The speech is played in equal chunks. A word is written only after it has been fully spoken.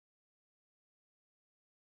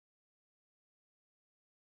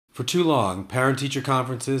For too long, parent-teacher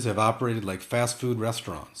conferences have operated like fast food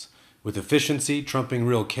restaurants, with efficiency trumping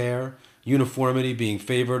real care, uniformity being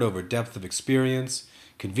favored over depth of experience,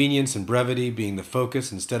 convenience and brevity being the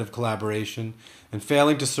focus instead of collaboration, and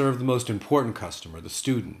failing to serve the most important customer, the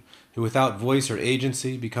student, who without voice or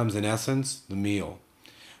agency becomes in essence the meal.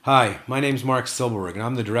 Hi, my name's Mark Silberberg, and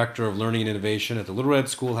I'm the Director of Learning and Innovation at the Little Red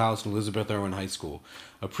Schoolhouse in Elizabeth Irwin High School,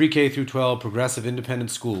 a pre-K through 12 progressive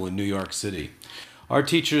independent school in New York City. Our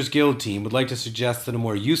Teachers Guild team would like to suggest that a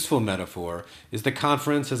more useful metaphor is the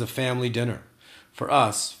conference as a family dinner. For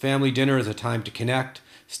us, family dinner is a time to connect,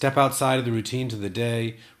 step outside of the routines of the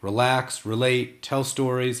day, relax, relate, tell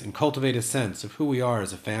stories, and cultivate a sense of who we are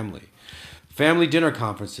as a family. Family dinner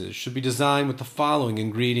conferences should be designed with the following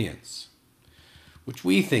ingredients, which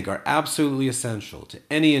we think are absolutely essential to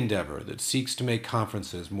any endeavor that seeks to make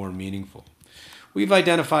conferences more meaningful. We've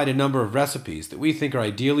identified a number of recipes that we think are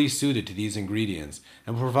ideally suited to these ingredients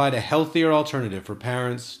and will provide a healthier alternative for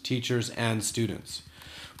parents, teachers, and students.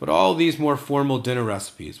 But all these more formal dinner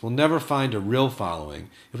recipes will never find a real following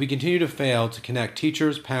if we continue to fail to connect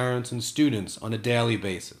teachers, parents, and students on a daily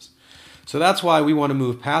basis. So that's why we want to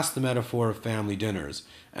move past the metaphor of family dinners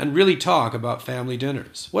and really talk about family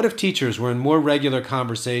dinners. What if teachers were in more regular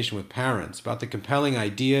conversation with parents about the compelling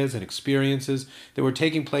ideas and experiences that were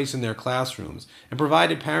taking place in their classrooms and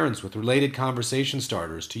provided parents with related conversation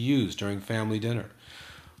starters to use during family dinner?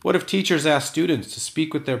 What if teachers asked students to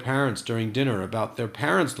speak with their parents during dinner about their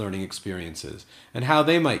parents' learning experiences and how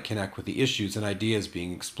they might connect with the issues and ideas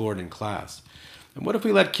being explored in class? And what if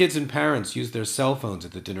we let kids and parents use their cell phones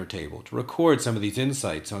at the dinner table to record some of these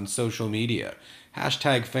insights on social media,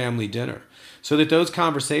 #FamilyDinner, so that those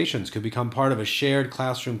conversations could become part of a shared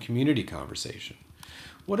classroom community conversation?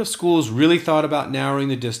 What if schools really thought about narrowing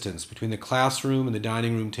the distance between the classroom and the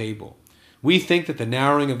dining room table? We think that the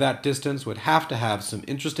narrowing of that distance would have to have some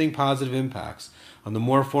interesting positive impacts on the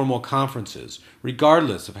more formal conferences,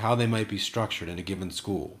 regardless of how they might be structured in a given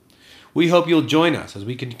school. We hope you'll join us as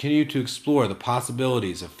we continue to explore the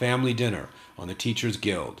possibilities of family dinner on the Teachers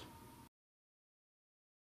Guild.